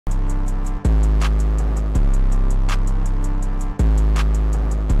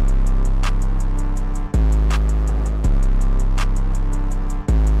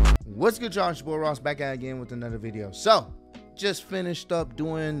What's good, y'all? It's your boy Ross back at again with another video. So, just finished up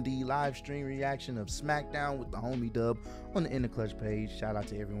doing the live stream reaction of SmackDown with the homie Dub on the In the Clutch page. Shout out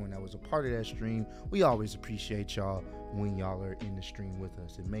to everyone that was a part of that stream. We always appreciate y'all when y'all are in the stream with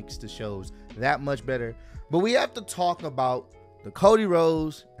us. It makes the shows that much better. But we have to talk about the Cody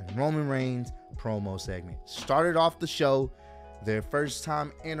Rhodes and Roman Reigns promo segment. Started off the show, their first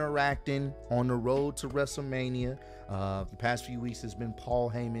time interacting on the road to Wrestlemania. The past few weeks has been Paul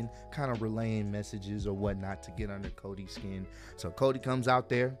Heyman kind of relaying messages or whatnot to get under Cody's skin. So Cody comes out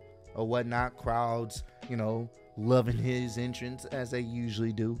there or whatnot, crowds, loving his entrance as they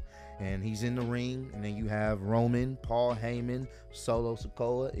usually do. And he's in the ring, and then you have Roman, Paul Heyman, Solo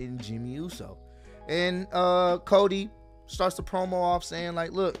Sikoa, and Jimmy Uso. And Cody starts the promo off saying,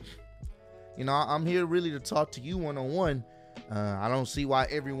 like, look, I'm here really to talk to you one-on-one. I don't see why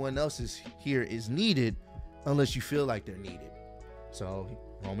everyone else is here is needed unless you feel like they're needed. So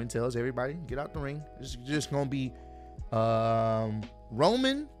Roman tells everybody, get out the ring. It's just gonna be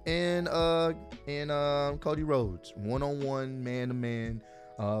Roman and Cody Rhodes, one-on-one, man-to-man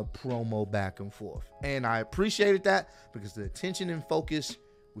promo back and forth. And I appreciated that because the attention and focus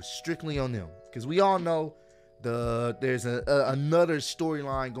was strictly on them. Because we all know there's another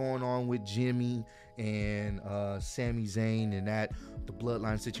storyline going on with Jimmy and Sami Zayn and the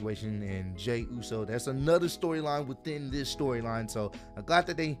bloodline situation and Jey Uso. That's another storyline within this storyline. So I'm glad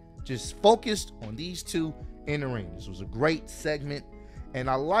that they just focused on these two in the ring. This was a great segment, and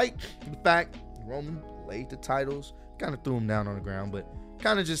I like the fact Roman laid the titles, kind of threw them down on the ground, but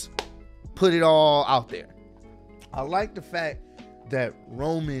kind of just put it all out there. I like the fact that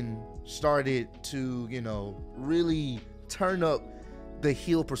Roman started to, really turn up the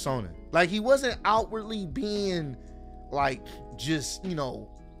heel persona. Like, he wasn't outwardly being like just,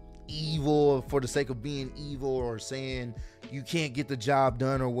 evil for the sake of being evil or saying you can't get the job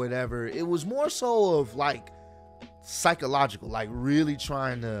done or whatever. It was more so of like psychological, like really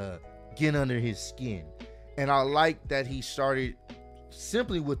trying to get under his skin. And I like that he started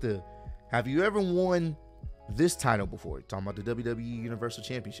simply with have you ever won this title before? He's talking about the WWE Universal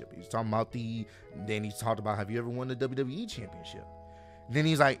Championship. He's talking about then he talked about, have you ever won the WWE Championship? Then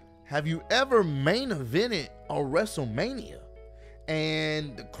he's like, have you ever main evented a WrestleMania?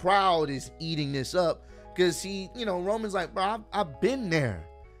 And the crowd is eating this up because Roman's like, bro, I've been there.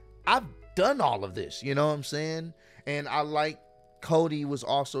 I've done all of this, you know what I'm saying? And I like Cody was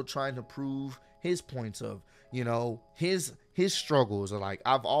also trying to prove his points of, his struggles are like,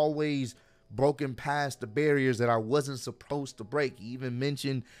 I've always broken past the barriers that I wasn't supposed to break. He even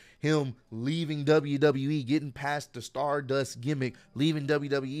mentioned him leaving WWE, getting past the Stardust gimmick, leaving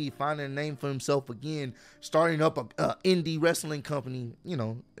WWE, finding a name for himself again, starting up a indie wrestling company,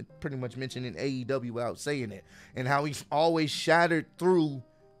 pretty much mentioning AEW without saying it, and how he's always shattered through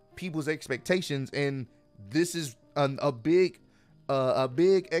people's expectations. And this is a big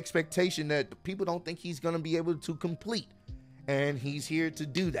expectation that people don't think he's going to be able to complete. And he's here to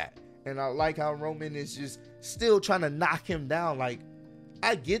do that. And I like how Roman is just still trying to knock him down. Like,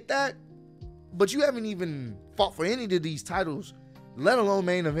 I get that, but you haven't even fought for any of these titles, let alone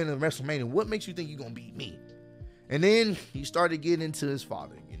main event of WrestleMania. What makes you think you're going to beat me? And then he started getting into his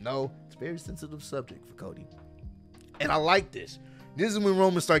father. It's a very sensitive subject for Cody. And I like this. This is when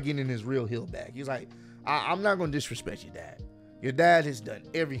Roman started getting his real heel back. He's like, I'm not going to disrespect your dad. Your dad has done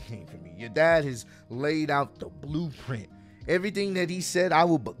everything for me. Your dad has laid out the blueprint. Everything that he said I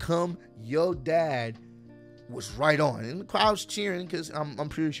will become, your dad was right on. And the crowd's cheering because I'm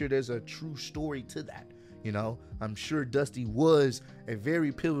pretty sure there's a true story to that. I'm sure Dusty was a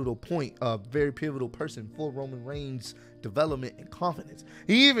very pivotal point, a very pivotal person for Roman Reigns' development and confidence.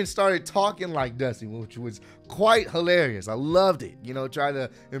 He even started talking like Dusty, which was quite hilarious. I loved it. Try to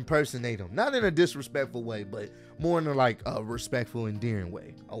impersonate him. Not in a disrespectful way, but more in a respectful, endearing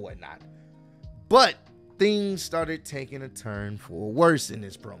way or whatnot. But things started taking a turn for worse in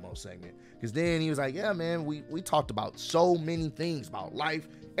this promo segment. Because then he was like, yeah, man, we talked about so many things, about life,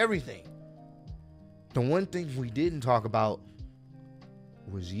 everything. The one thing we didn't talk about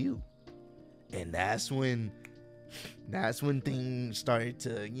was you. And that's when things started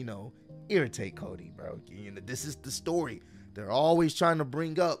to, irritate Cody, bro. This is the story. They're always trying to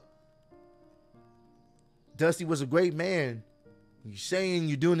bring up Dusty was a great man. You're saying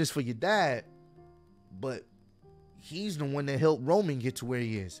you're doing this for your dad, but he's the one that helped Roman get to where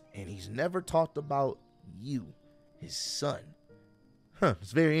he is. And he's never talked about you, his son.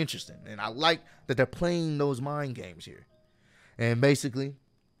 It's very interesting. And I like that they're playing those mind games here. And basically,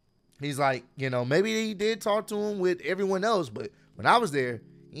 he's like, maybe he did talk to him with everyone else, but when I was there,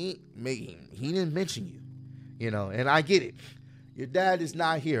 he didn't mention you. And I get it. your dad is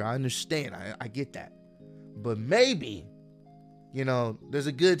not here. I understand. I get that. But maybe, you know, there's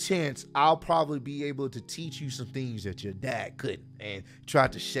a good chance I'll probably be able to teach you some things that your dad couldn't. And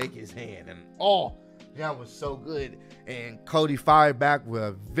tried to shake his hand. And that was so good. And Cody fired back with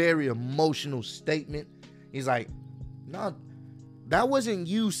a very emotional statement. He's like, no, that wasn't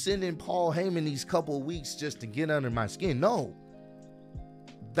you sending Paul Heyman these couple of weeks just to get under my skin. No,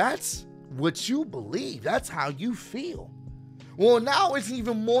 that's what you believe. That's how you feel. Well, now it's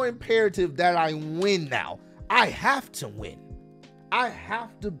even more imperative that I win now. I have to win. I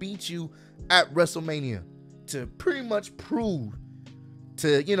have to beat you at WrestleMania to pretty much prove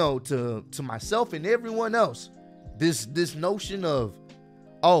to, you know, to myself and everyone else, this notion of,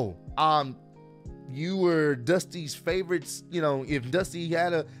 you were Dusty's favorites. You know, if Dusty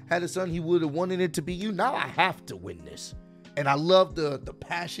had a son, he would have wanted it to be you. Now I have to win this. And I love the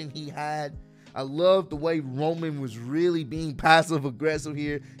passion he had. I love the way Roman was really being passive aggressive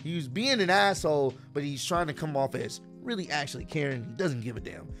here. He was being an asshole, but he's trying to come off as really actually caring. He doesn't give a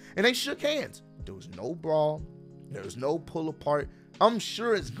damn. And they shook hands. There was no brawl. There was no pull apart. I'm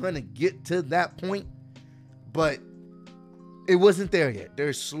sure it's going to get to that point, but it wasn't there yet.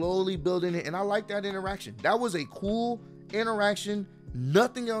 They're slowly building it, and I like that interaction. That was a cool interaction.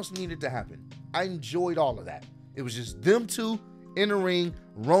 Nothing else needed to happen. I enjoyed all of that. It was just them two in the ring,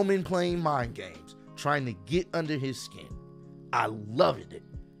 Roman playing mind games, trying to get under his skin. I loved it.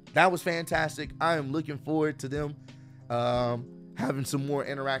 That was fantastic. I am looking forward to them having some more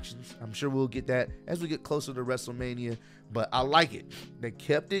interactions. I'm sure we'll get that as we get closer to WrestleMania, but I like it. They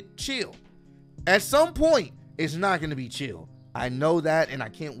kept it chill. At some point, it's not going to be chill. I know that, and I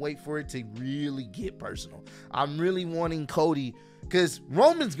can't wait for it to really get personal. I'm really wanting Cody, because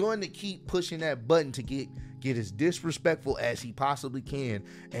Roman's going to keep pushing that button to get as disrespectful as he possibly can,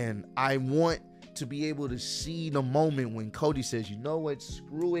 and I want to be able to see the moment when Cody says, you know what,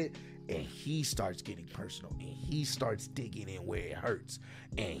 screw it, and he starts getting personal, and he starts digging in where it hurts,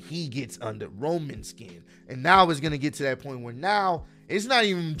 and he gets under Roman's skin. And now it's going to get to that point where now it's not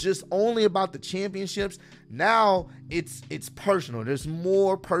even just only about the championships. Now it's personal. There's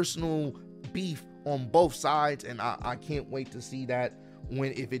more personal beef on both sides, and I can't wait to see that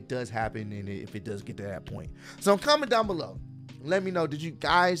if it does happen and if it does get to that point. So comment down below. Let me know, did you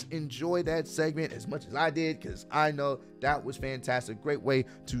guys enjoy that segment as much as I did? Because I know that was fantastic. Great way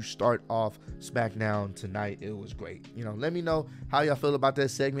to start off SmackDown tonight. It was great. You know, let me know how y'all feel about that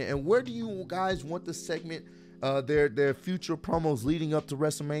segment, and where do you guys want the segment, their future promos leading up to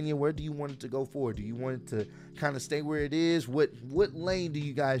WrestleMania? Where do you want it to go forward? Do you want it to kind of stay where it is? What lane do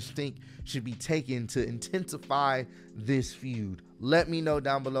you guys think should be taken to intensify this feud? Let me know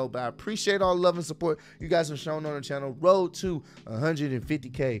down below. But I appreciate all the love and support you guys have shown on the channel. Road to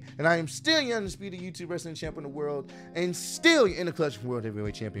 150K. And I am still your undisputed YouTube wrestling champion of the world, and still your In the Clutch World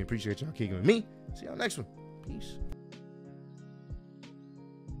Heavyweight Champion. Appreciate y'all kicking with me. See y'all next one. Peace.